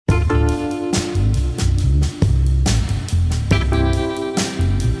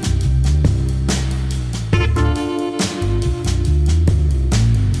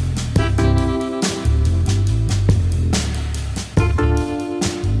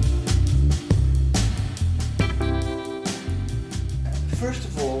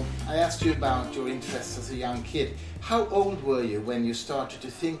asked you about your interests as a young kid. How old were you when you started to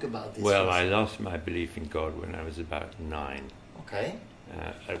think about this? Well, I lost my belief in God when I was about 9. Okay.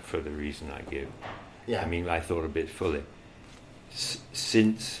 For the reason I give. Yeah. I mean, I thought a bit fully.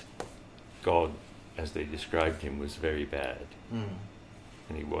 Since God, as they described him, was very bad,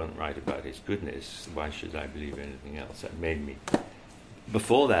 and he wasn't right about his goodness, why should I believe anything else? That made me...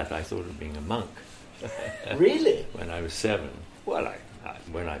 Before that, I thought of being a monk. Really? When I was 7. Well,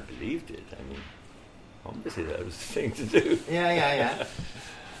 when I believed it, I mean, obviously that was the thing to do. Yeah.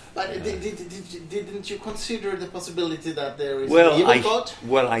 But didn't you consider the possibility that there is an evil God?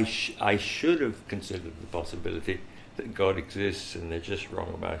 Well, I should have considered the possibility that God exists and they're just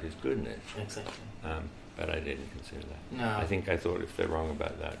wrong about his goodness. Exactly. But I didn't consider that. No. I think I thought if they're wrong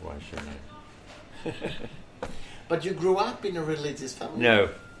about that, why shouldn't I? But you grew up in a religious family?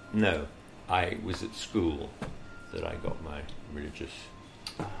 No. I was at school that I got my religious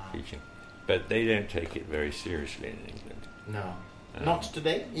teaching. But they don't take it very seriously in England. No. Not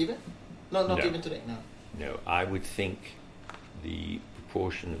today, even? No, not even today, no. No, I would think the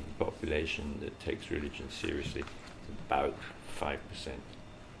proportion of the population that takes religion seriously is about 5%.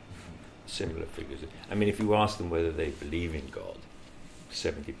 Similar figures. I mean, if you ask them whether they believe in God,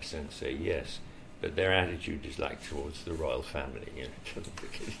 70% say yes, but their attitude is like towards the royal family. You know, it doesn't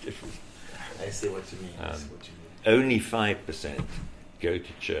make any difference. I see what you mean. Only 5% go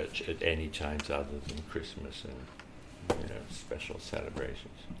to church at any times other than Christmas and special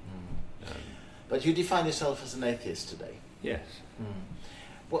celebrations. But you define yourself as an atheist today. Yes.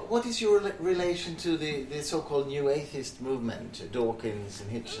 What is your relation to the so-called new atheist movement, Dawkins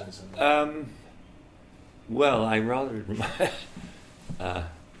and Hitchens? Well, I rather admire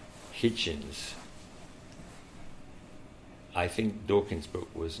Hitchens. I think Dawkins'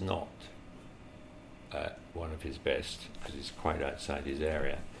 book was not one of his best because it's quite outside his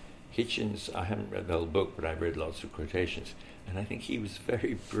area. Hitchens, I haven't read the whole book, but I've read lots of quotations, and I think he was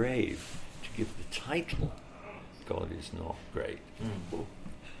very brave to give the title, God is Not Great.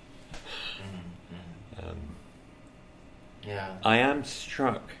 I am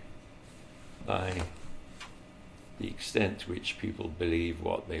struck by the extent to which people believe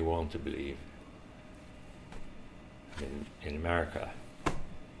what they want to believe. In America,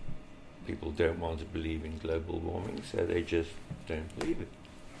 people don't want to believe in global warming, so they just don't believe it.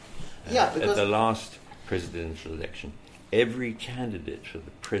 Because at the last presidential election, every candidate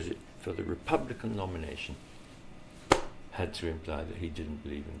for the Republican nomination had to imply that he didn't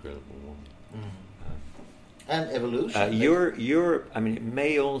believe in global warming. And evolution. Europe, I mean, it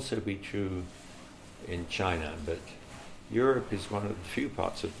may also be true in China, but Europe is one of the few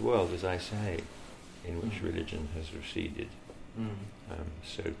parts of the world, as I say, in which religion has receded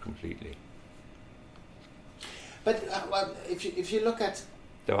so completely. But if you look at...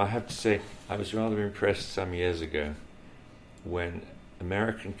 Though I have to say, I was rather impressed some years ago when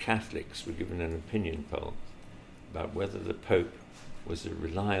American Catholics were given an opinion poll about whether the Pope was a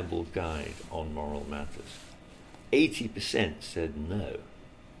reliable guide on moral matters. 80% said no.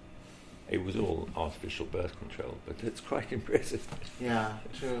 It was all artificial birth control, but that's quite impressive. Yeah,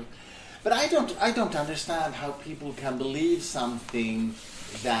 true. But I don't understand how people can believe something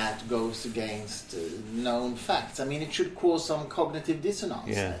that goes against known facts. I mean, it should cause some cognitive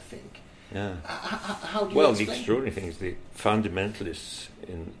dissonance, I think. Yeah. How do you Well, explain? the extraordinary thing is the fundamentalists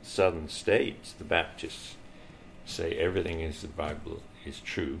in southern states, the Baptists, say everything in the Bible is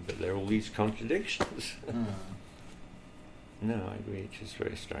true, but there are all these contradictions. No, I agree. It's just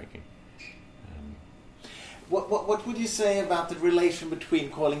very striking. What would you say about the relation between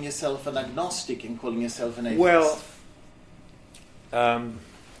calling yourself an agnostic and calling yourself an atheist? Well,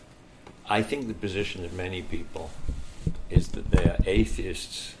 I think the position of many people is that they are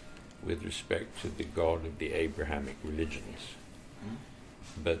atheists with respect to the God of the Abrahamic religions,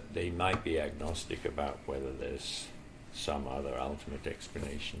 but they might be agnostic about whether there's some other ultimate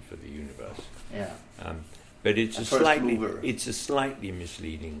explanation for the universe. Yeah. But it's a slightly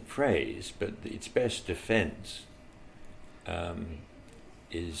misleading phrase, but its best defense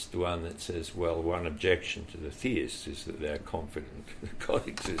is the one that says, well, one objection to the theists is that they're confident that God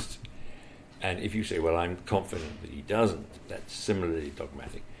exists. And if you say, well, I'm confident that he doesn't, that's similarly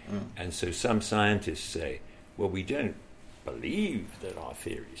dogmatic. And so some scientists say, well, we don't believe that our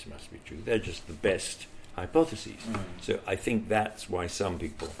theories must be true. They're just the best hypotheses. So I think that's why some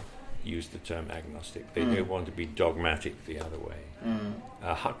people use the term agnostic. They don't want to be dogmatic the other way.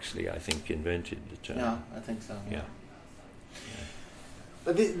 Huxley, I think, invented the term. Yeah, I think so. Yeah.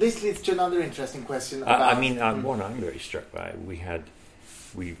 But this leads to another interesting question. What I'm very struck by,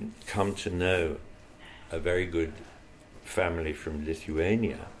 we've come to know a very good family from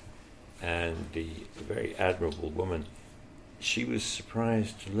Lithuania and the very admirable woman, she was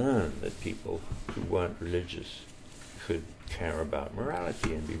surprised to learn that people who weren't religious could care about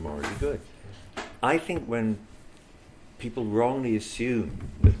morality and be morally good. I think when people wrongly assume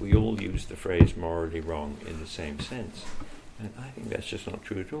that we all use the phrase morally wrong in the same sense, and I think that's just not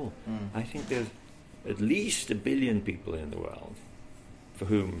true at all. I think there's at least 1 billion people in the world for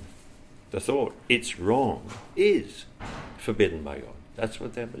whom the thought it's wrong is forbidden by God. That's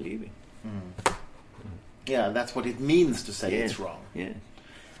what they're believing. Yeah, that's what it means to say it's wrong. Yes.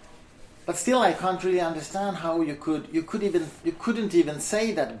 But still, I can't really understand how you couldn't even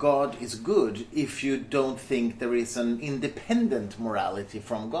say that God is good if you don't think there is an independent morality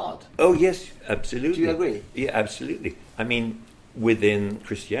from God. Oh yes, absolutely. Do you agree? Yeah, absolutely. I mean, within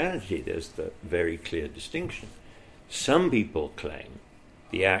Christianity, there's the very clear distinction. Some people claim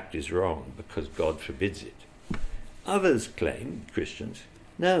the act is wrong because God forbids it. Others claim, Christians,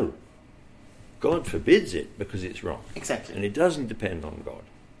 no, God forbids it because it's wrong. Exactly. And it doesn't depend on God.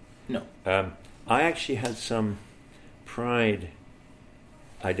 No. I actually had some pride.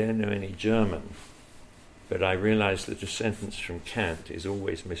 I don't know any German, but I realized that a sentence from Kant is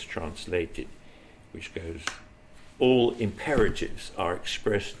always mistranslated, which goes, all imperatives are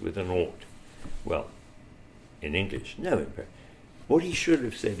expressed with an ought. Well, in English, no imperative. What he should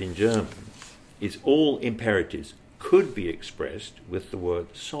have said in German is all imperatives could be expressed with the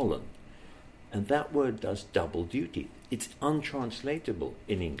word sollen. And that word does double duty. It's untranslatable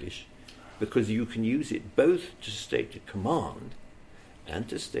in English because you can use it both to state a command and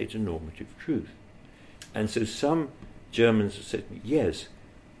to state a normative truth. And so some Germans have said to me, yes,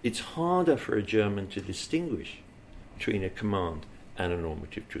 it's harder for a German to distinguish between a command and a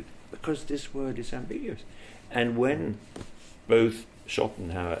normative truth because this word is ambiguous. And when both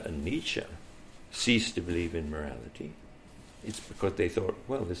Schopenhauer and Nietzsche ceased to believe in morality, it's because they thought,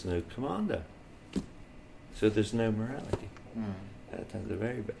 well, there's no commander, so there's no morality. That's a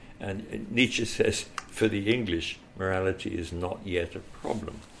very bad. And Nietzsche says, for the English, morality is not yet a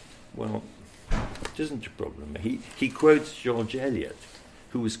problem. Well, it isn't a problem. He quotes George Eliot,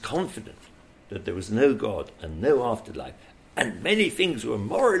 who was confident that there was no God and no afterlife, and many things were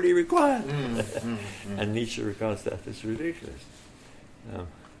morally required. And Nietzsche regards that as ridiculous.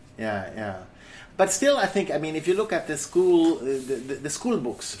 Yeah. But still, I think, if you look at the school, the school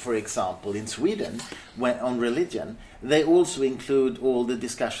books, for example, in Sweden, on religion, they also include all the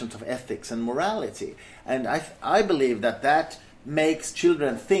discussions of ethics and morality. And I believe that makes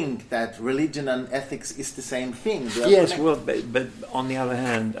children think that religion and ethics is the same thing. Yes, well, but on the other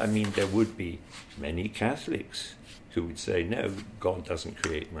hand, there would be many Catholics who would say, no, God doesn't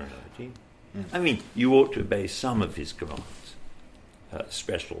create morality. You ought to obey some of his commands.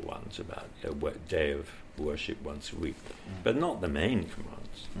 Special ones about a day of worship once a week, but not the main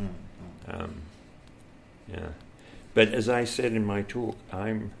commands. But as I said in my talk,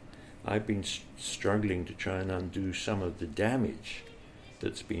 I've been struggling to try and undo some of the damage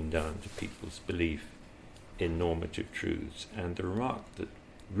that's been done to people's belief in normative truths. And the remark that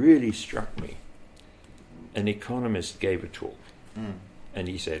really struck me, an economist gave a talk, and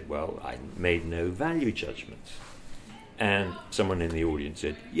he said, well, I made no value judgments. And someone in the audience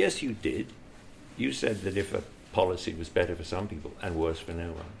said, yes, you did. You said that if a policy was better for some people and worse for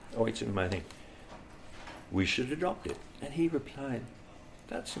no one, it's in my thing, we should adopt it. And he replied,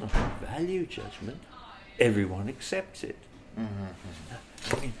 that's not a value judgment. Everyone accepts it.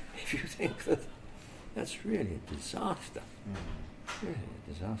 If you think that's really a disaster. Really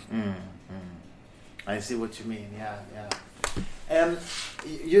a disaster. I see what you mean, yeah.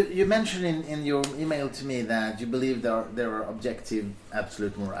 You mentioned in your email to me that you believe there are objective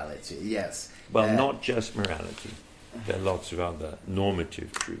absolute morality. Yes. Well, not just morality. There are lots of other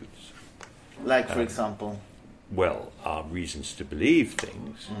normative truths. Like, for example? Well, our reasons to believe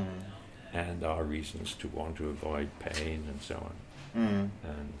things and our reasons to want to avoid pain and so on.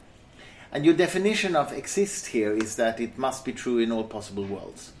 And your definition of exist here is that it must be true in all possible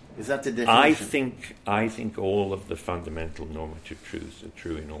worlds. Is that the definition? I think all of the fundamental normative truths are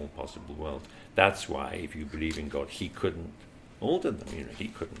true in all possible worlds. That's why, if you believe in God, he couldn't alter them. He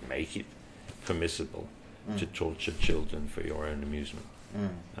couldn't make it permissible to torture children for your own amusement.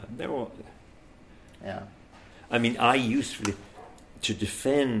 They're all. Yeah. I usefully to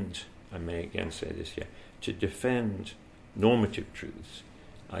defend. I may again say this here. To defend normative truths,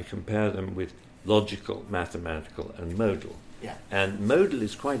 I compare them with logical, mathematical, and modal. Yeah. And modal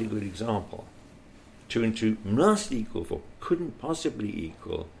is quite a good example. 2 and 2 must equal 4, couldn't possibly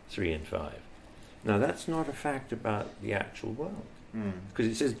equal 3 and 5. Now that's not a fact about the actual world. Because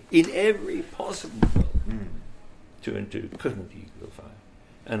it says, in every possible world, 2 and 2 couldn't equal 5.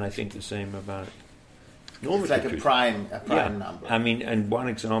 And I think the same about normative truth. It's like truth. a prime number. I mean, and one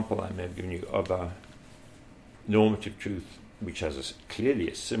example I may have given you of a normative truth which has clearly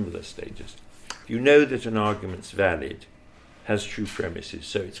a similar status. If you know that an argument's valid, has true premises,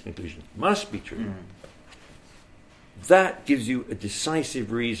 so its conclusion must be true, that gives you a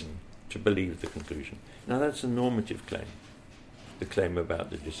decisive reason to believe the conclusion. Now that's a normative claim, the claim about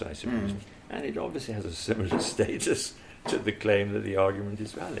the decisive reason. And it obviously has a similar status to the claim that the argument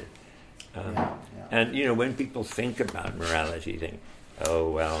is valid. And, when people think about morality, they think,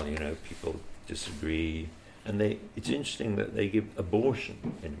 oh, well, people disagree. And it's interesting that they give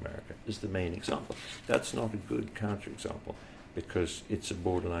abortion in America as the main example. That's not a good counterexample because it's a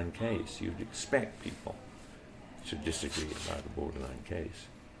borderline case. You'd expect people to disagree about a borderline case.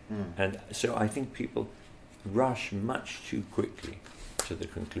 And so I think people rush much too quickly to the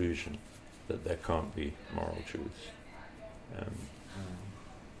conclusion that there can't be moral truths.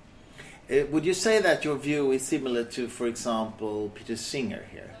 Would you say that your view is similar to, for example, Peter Singer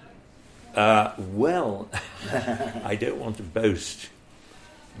here? Well, I don't want to boast,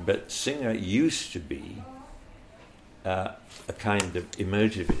 but Singer used to be a kind of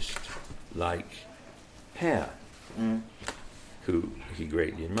emotivist, like Hare, who he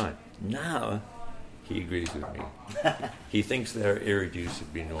greatly admired. Now, he agrees with me. He thinks there are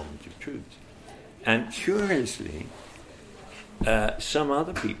irreducibly normative truths. And curiously, some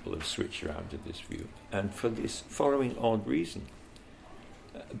other people have switched around to this view, and for this following odd reason.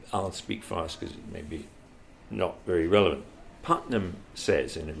 I'll speak fast because it may be not very relevant. Putnam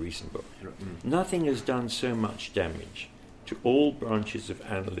says in a recent book, nothing has done so much damage to all branches of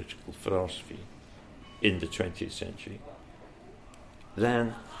analytical philosophy in the 20th century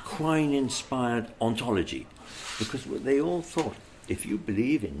than Quine-inspired ontology. Because they all thought, if you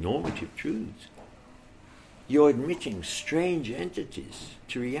believe in normative truths, you're admitting strange entities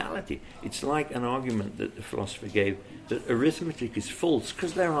to reality. It's like an argument that the philosopher gave that arithmetic is false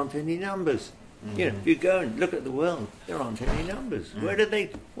because there aren't any numbers. If you go and look at the world, there aren't any numbers. Where do they?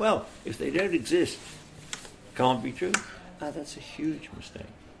 Well, if they don't exist, can't be true. That's a huge mistake.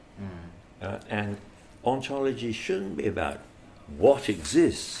 And ontology shouldn't be about what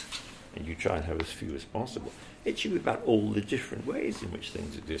exists, and you try and have as few as possible. It should be about all the different ways in which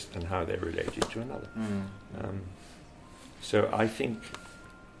things exist and how they're related to another. So I think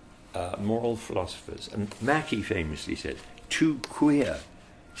moral philosophers, and Mackie famously said, too queer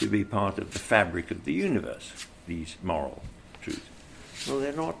to be part of the fabric of the universe, these moral truths. Well,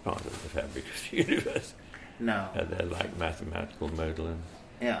 they're not part of the fabric of the universe. No. They're like mathematical modeling.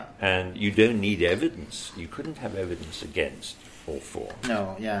 Yeah. And you don't need evidence. You couldn't have evidence against or for.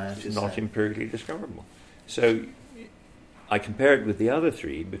 No, yeah. It's not empirically discoverable. So I compare it with the other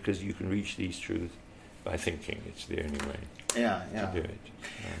three because you can reach these truths by thinking. It's the only way to do it.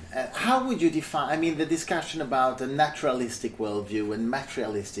 How would you define, the discussion about a naturalistic worldview and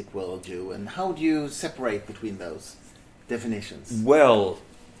materialistic worldview, and how do you separate between those definitions? Well,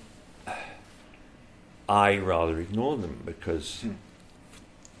 I rather ignore them because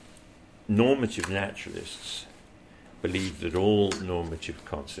normative naturalists believe that all normative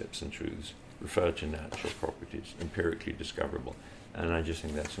concepts and truths refer to natural properties, empirically discoverable, and I just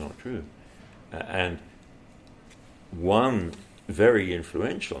think that's not true. And one very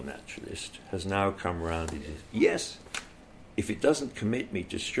influential naturalist has now come around and says, yes, if it doesn't commit me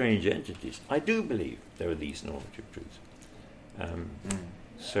to strange entities, I do believe there are these normative truths.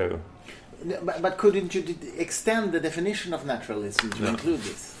 But couldn't you extend the definition of naturalism to include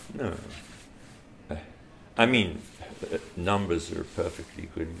this? No. Numbers are a perfectly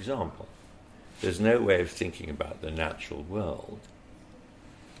good example. There's no way of thinking about the natural world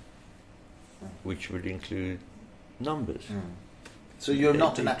which would include numbers. So you're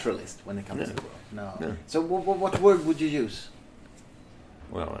not a naturalist when it comes to the world? No. So what word would you use?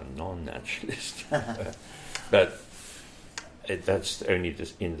 Well, a non-naturalist. But that's only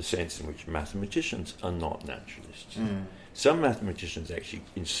in the sense in which mathematicians are not naturalists. Some mathematicians actually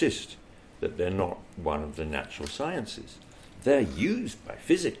insist that they're not one of the natural sciences. They're used by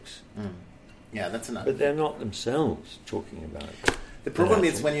physics. Yeah, that's enough. But they're not themselves talking about it. The problem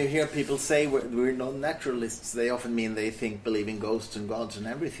is when you hear people say we're non-naturalists, they often mean they believe in ghosts and gods and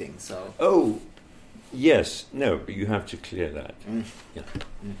everything. So. Oh, yes. No, but you have to clear that. Yeah.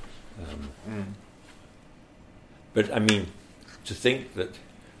 But, to think that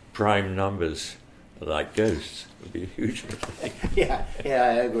prime numbers are like ghosts would be a huge mistake. Yeah,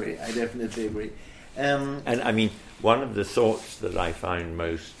 I agree. I definitely agree. And, one of the thoughts that I find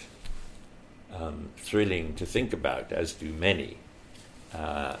most thrilling to think about, as do many,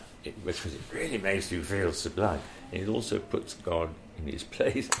 because it really makes you feel sublime, and it also puts God in his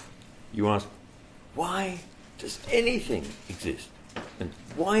place. You ask, why does anything exist? And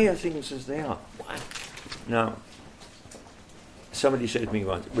why are things as they are? Why? Now, somebody said to me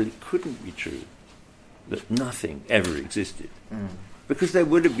once, well, it couldn't be true that nothing ever existed. Because there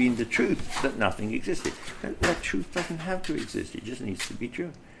would have been the truth that nothing existed. That truth doesn't have to exist, it just needs to be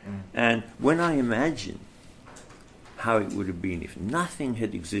true. And when I imagine how it would have been if nothing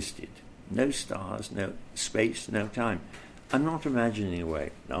had existed, no stars, no space, no time, I'm not imagining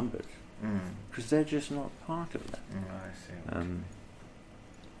away numbers, because they're just not part of that. I see.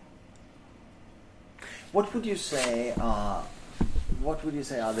 What would you say are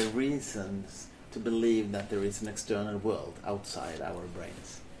the reasons to believe that there is an external world outside our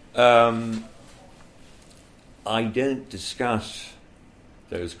brains? I don't discuss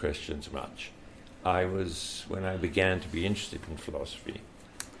those questions much. When I began to be interested in philosophy,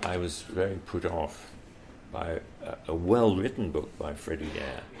 I was very put off by a well-written book by Freddie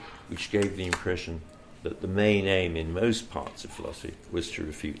Ayer, which gave the impression that the main aim in most parts of philosophy was to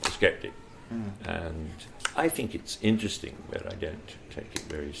refute the skeptic. And I think it's interesting, but I don't take it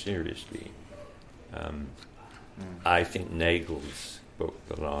very seriously. I think Nagel's book,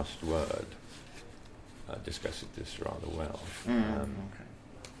 The Last Word, discusses this rather well.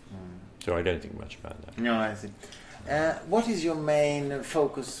 So I don't think much about that. No, I see. What is your main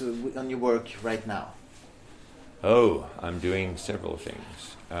focus on your work right now? Oh, I'm doing several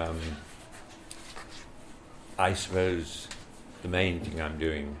things. I suppose the main thing I'm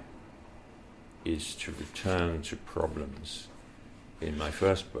doing is to return to problems in my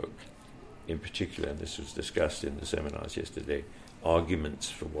first book, in particular, and this was discussed in the seminars yesterday, arguments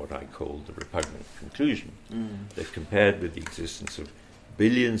for what I call the repugnant conclusion, that compared with the existence of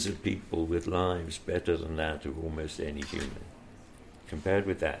billions of people with lives better than that of almost any human, compared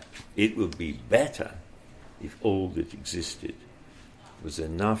with that, it would be better if all that existed was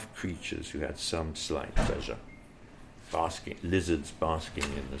enough creatures who had some slight pleasure, lizards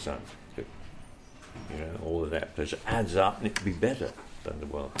basking in the sun. All of that pleasure adds up, and it would be better than the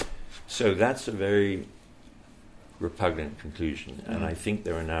world. So that's a very repugnant conclusion, and I think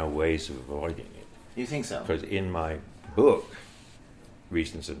there are now ways of avoiding it. You think so? Because in my book,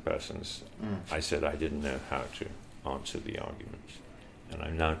 Reasons and Persons, I said I didn't know how to answer the arguments, and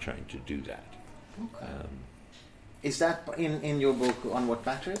I'm now trying to do that. Okay. Is that in your book On What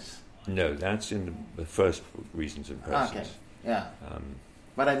Matters? No, that's in the first book, Reasons and Persons. Okay, yeah.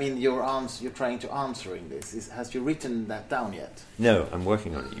 But I mean, you're trying to answering this. Has you written that down yet? No, I'm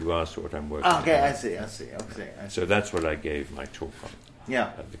working on it. You asked what I'm working on. Okay, I see. So that's what I gave my talk on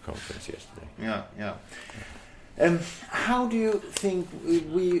at the conference yesterday. Yeah. How do you think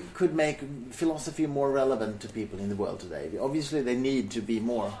we could make philosophy more relevant to people in the world today? Obviously, they need to be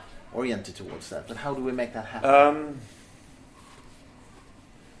more oriented towards that, but how do we make that happen?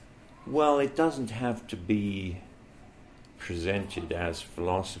 Well, it doesn't have to be presented as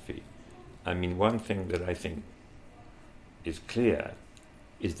philosophy. I mean, one thing that I think is clear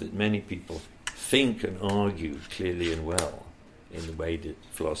is that many people think and argue clearly and well in the way that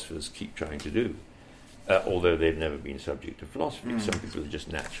philosophers keep trying to do, although they've never been subject to philosophy. Some people are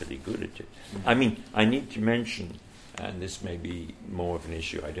just naturally good at it. I mean, I need to mention, and this may be more of an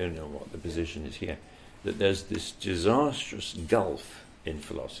issue, I don't know what the position is here, that there's this disastrous gulf in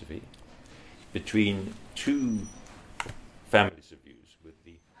philosophy between two families of views with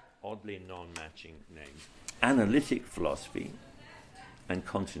the oddly non-matching names: analytic philosophy and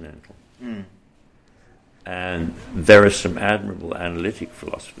continental. And there are some admirable analytic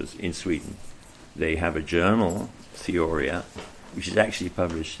philosophers in Sweden. They have a journal, Theoria, which is actually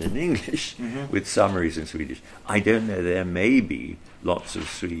published in English with summaries in Swedish. I don't know, there may be lots of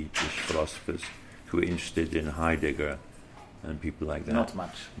Swedish philosophers who are interested in Heidegger and people like that. Not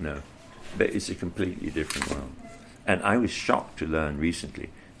much. No. But it's a completely different world. And I was shocked to learn recently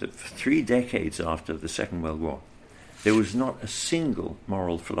that for 3 decades after the Second World War, there was not a single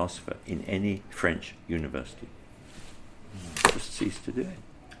moral philosopher in any French university. Just ceased to do it.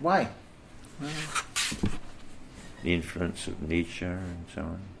 Why? The influence of Nietzsche and so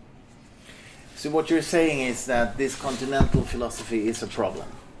on. So what you're saying is that this continental philosophy is a problem?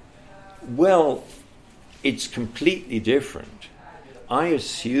 Well, it's completely different. I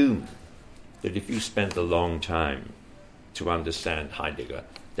assume that if you spent a long time to understand Heidegger,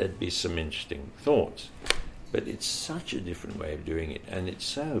 there'd be some interesting thoughts. But it's such a different way of doing it, and it's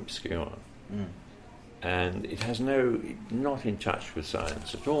so obscure. And it has not in touch with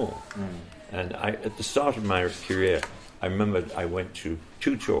science at all. And at the start of my career, I remember I went to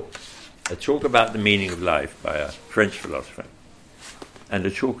 2 talks. A talk about the meaning of life by a French philosopher, and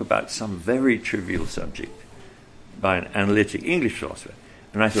a talk about some very trivial subject by an analytic English philosopher.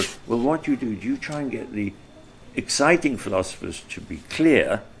 And I thought, well, what do? Do you try and get the exciting philosophers to be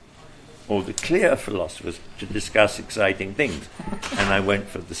clear, or the clear philosophers to discuss exciting things? And I went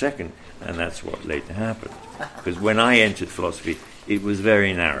for the second, and that's what later happened. Because when I entered philosophy, it was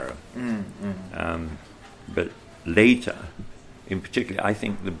very narrow. But later, in particular, I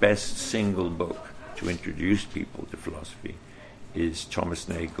think the best single book to introduce people to philosophy is Thomas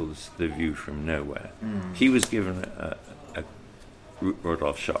Nagel's The View from Nowhere. He was given a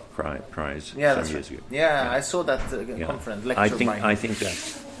Rudolf Schock Prize some years ago. Yeah, I saw that conference lecture. I think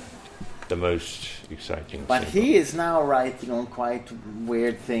that's the most exciting. But he is now writing on quite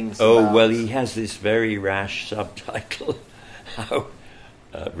weird things. Oh, well, he has this very rash subtitle, how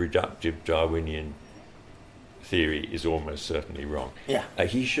reductive Darwinian theory is almost certainly wrong. Yeah.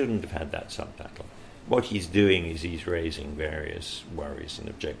 He shouldn't have had that subtitle. What he's doing is he's raising various worries and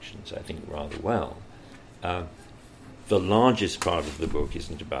objections, I think, rather well. The largest part of the book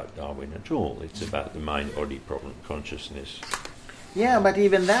isn't about Darwin at all. It's about the mind-body problem, consciousness. Yeah, but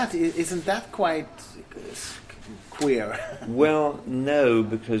even that, isn't that quite queer? Well, no,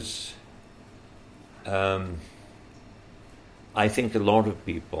 because I think a lot of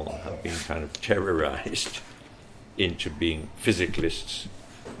people have been kind of terrorized into being physicalists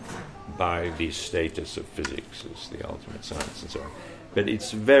by the status of physics as the ultimate science and so on. But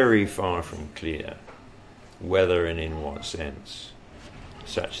it's very far from clear whether and in what sense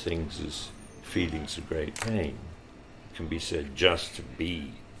such things as feelings of great pain can be said just to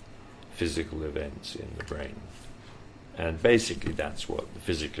be physical events in the brain. And basically that's what the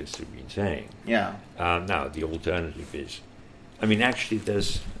physicalists have been saying. Yeah. Now, the alternative is, actually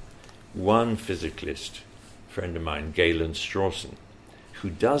there's one physicalist friend of mine, Galen Strawson, who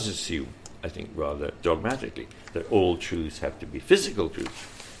does assume, I think rather dogmatically, that all truths have to be physical truths.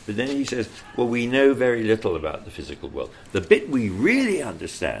 But then he says, well, we know very little about the physical world. The bit we really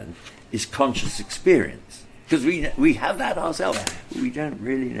understand is conscious experience, because we have that ourselves. But we don't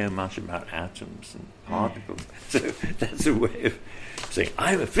really know much about atoms and particles. So that's a way of saying,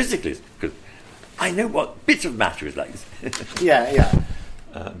 I'm a physicalist, because I know what bits of matter is like. Yeah.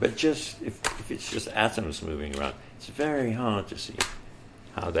 But just if it's just atoms moving around, it's very hard to see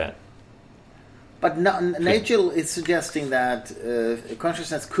how that. But Nagel is suggesting that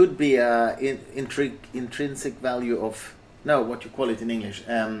consciousness could be a intrinsic value of what you call it in English,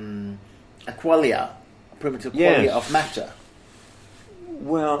 a qualia, primitive qualia of matter.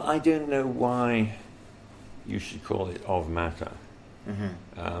 Well, I don't know why you should call it of matter.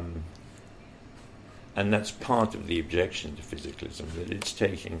 And that's part of the objection to physicalism, that it's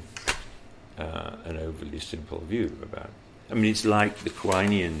taking an overly simple view about it. It's like the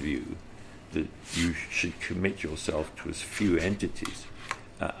Quinean view that you should commit yourself to as few entities.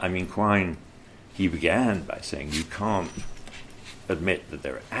 Quine, he began by saying you can't admit that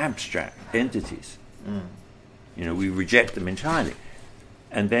there are abstract entities. We reject them entirely.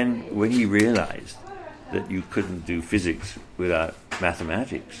 And then when he realized that you couldn't do physics without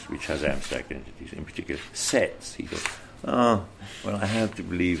mathematics, which has abstract entities, in particular sets, he thought, I have to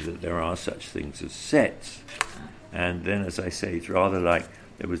believe that there are such things as sets. And then, as I say, it's rather like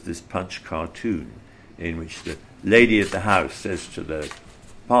there was this Punch cartoon in which the lady at the house says to the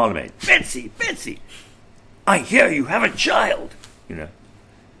parlourmaid, Betsy, I hear you have a child,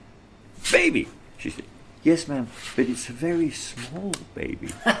 Baby. She said, yes, ma'am, but it's a very small baby.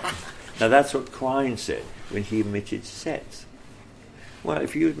 Now, that's what Quine said when he admitted sets. Well,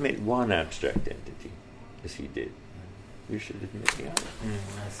 if you admit one abstract entity, as he did, you should admit the other.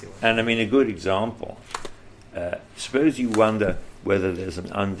 I see what and a good example, suppose you wonder whether there's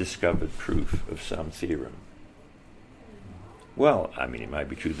an undiscovered proof of some theorem. Well, it might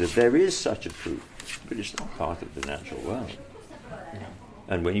be true that there is such a proof, but it's not part of the natural world.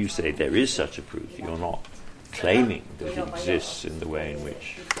 And when you say there is such a proof, you're not claiming that it exists in the way in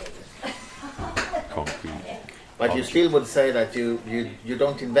which concrete. But you still would say that you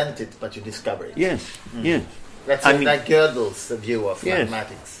don't invent it, but you discover it. Yes, yes. That's like Gödel's view of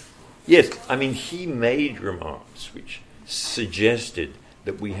mathematics. Yes, he made remarks which suggested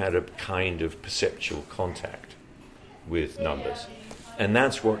that we had a kind of perceptual contact with numbers. And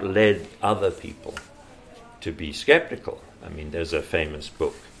that's what led other people to be skeptical. There's a famous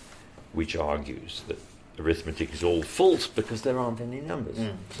book which argues that arithmetic is all false because there aren't any numbers.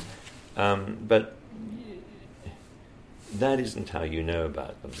 But that isn't how you know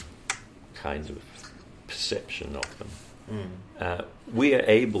about them, kinds of perception of them. We are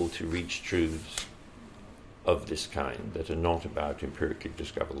able to reach truths of this kind that are not about empirically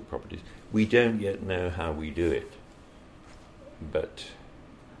discoverable properties. We don't yet know how we do it, but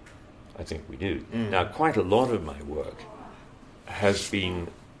I think we do. Now, quite a lot of my work has been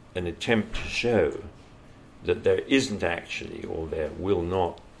an attempt to show that there isn't actually, or there will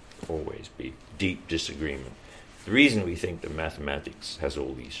not always be, deep disagreement. The reason we think that mathematics has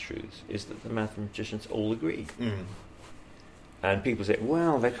all these truths is that the mathematicians all agree. And people say,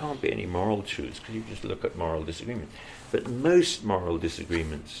 well, there can't be any moral truths because you just look at moral disagreement. But most moral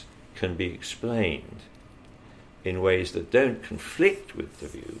disagreements can be explained in ways that don't conflict with the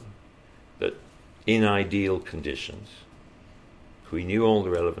view that in ideal conditions, if we knew all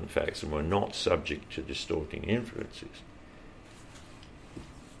the relevant facts and were not subject to distorting influences,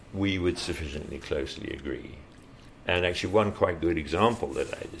 we would sufficiently closely agree. And actually one quite good example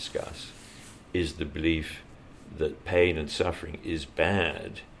that I discuss is the belief that pain and suffering is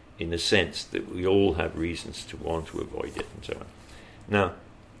bad in the sense that we all have reasons to want to avoid it and so on. Now,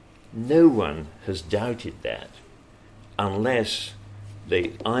 no one has doubted that unless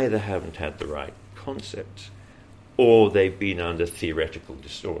they either haven't had the right concepts or they've been under theoretical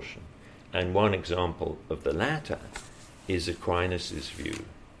distortion. And one example of the latter is Aquinas' view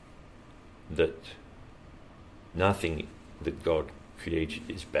that nothing that God created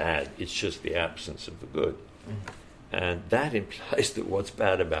is bad, it's just the absence of the good. And that implies that what's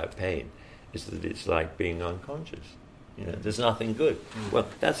bad about pain is that it's like being unconscious. You know, there's nothing good. Well,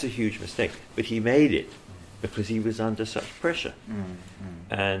 that's a huge mistake. But he made it because he was under such pressure.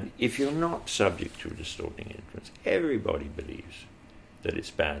 And if you're not subject to a distorting influence, everybody believes that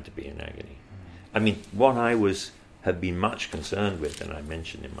it's bad to be in agony. I mean, what I have been much concerned with, and I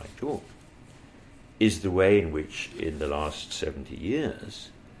mentioned in my talk, is the way in which, in the last 70 years,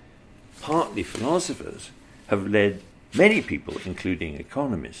 partly philosophers have led many people, including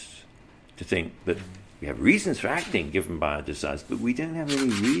economists, to think that we have reasons for acting given by our desires, but we don't have any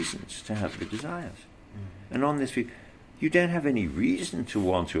reasons to have the desires. And on this view, you don't have any reason to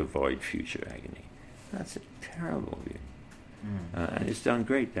want to avoid future agony. That's a terrible view. And it's done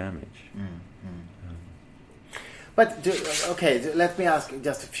great damage. But, let me ask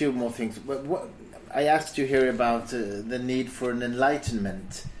just a few more things. I asked you here about the need for an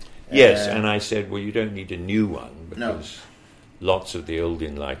enlightenment. Yes, and I said, well, you don't need a new one because lots of the old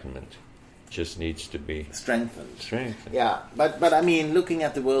enlightenment just needs to be strengthened. Yeah, but I mean, looking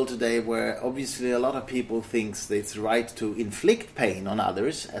at the world today, where obviously a lot of people think that it's right to inflict pain on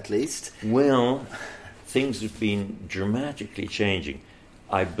others, at least. Well, things have been dramatically changing.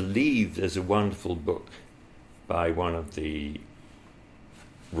 I believe there's a wonderful book by one of the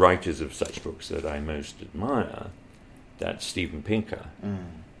writers of such books that I most admire, that's Steven Pinker,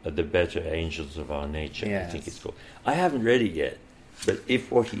 The Better Angels of Our Nature, yes. I think it's called. I haven't read it yet, but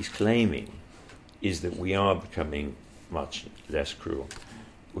if what he's claiming is that we are becoming much less cruel,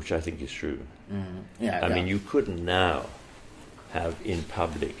 which I think is true. I mean, you couldn't now have in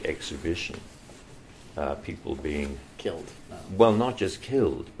public exhibition people being killed. Well, not just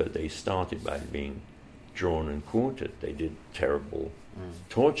killed, but they started by being drawn and quartered. They did terrible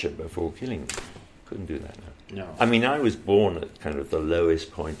torture before killing them. Couldn't do that now. No. I mean, I was born at kind of the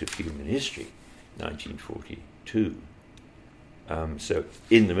lowest point of human history, 1942. So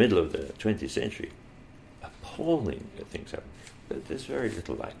in the middle of the 20th century, appalling things happened. But there's very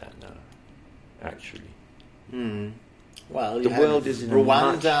little like that now, actually. Well, the world is in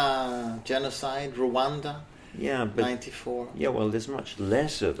Rwanda genocide, Rwanda. Yeah, but 94. Yeah, well, there's much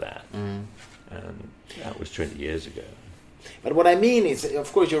less of that, and that was 20 years ago. But what I mean is,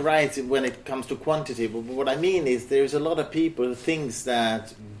 of course, you're right when it comes to quantity. But what I mean is, there's a lot of people who think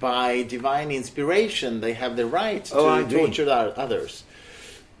that by divine inspiration they have the right to torture others.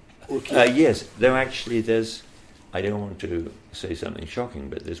 Yes, though actually there's. I don't want to say something shocking,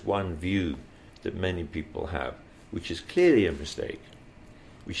 but there's one view that many people have, which is clearly a mistake,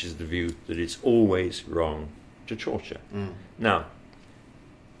 which is the view that it's always wrong to torture. Now,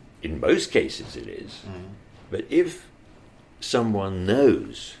 in most cases it is, but if someone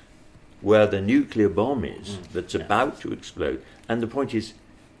knows where the nuclear bomb is that's about to explode, and the point is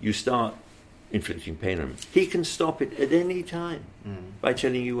you start inflicting pain on him, he can stop it at any time by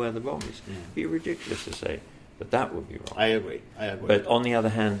telling you where the bomb is. It'd be ridiculous to say that that would be wrong. I agree. But on the other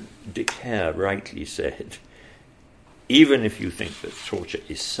hand, Dick Hare rightly said, even if you think that torture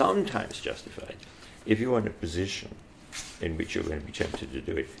is sometimes justified, if you're in a position in which you're going to be tempted to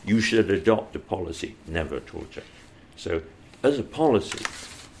do it, you should adopt a policy, never torture. So, as a policy,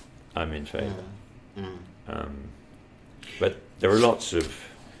 I'm in favour. But there are lots of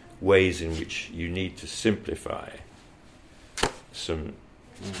ways in which you need to simplify some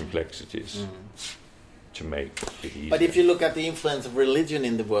complexities. to make it easier. But if you look at the influence of religion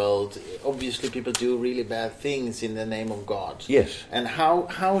in the world, obviously people do really bad things in the name of God. Yes. And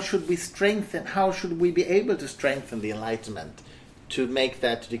how should we strengthen? How should we be able to strengthen the Enlightenment to make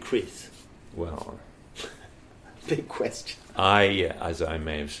that decrease? Well, big question. As I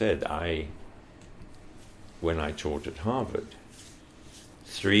may have said, when I taught at Harvard,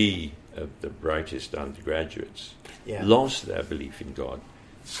 3 of the brightest undergraduates lost their belief in God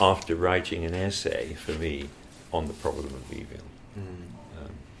after writing an essay for me on the problem of evil.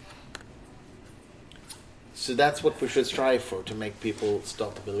 So that's what we should strive for, to make people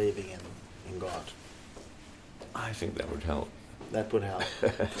stop believing in God. I think that would help. That would help.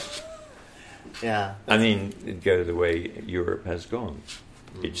 Yeah. I mean, it'd go the way Europe has gone.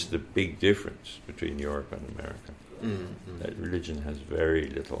 It's the big difference between Europe and America. That religion has very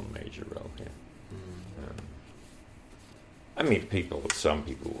little major role here. I mean, some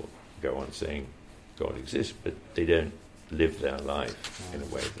people will go on saying God exists, but they don't live their life in a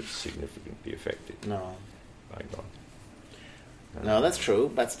way that's significantly affected by God. No, that's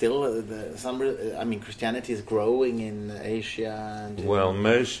true, but still, Christianity is growing in Asia. And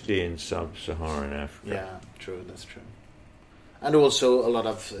mostly in sub-Saharan Africa. Yeah, true, that's true. And also a lot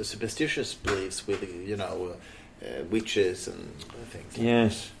of superstitious beliefs with, witches and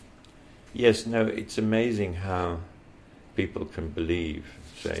things. Yes, no, it's amazing how people can believe,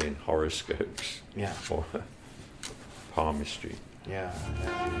 say, in horoscopes or palmistry. Yeah.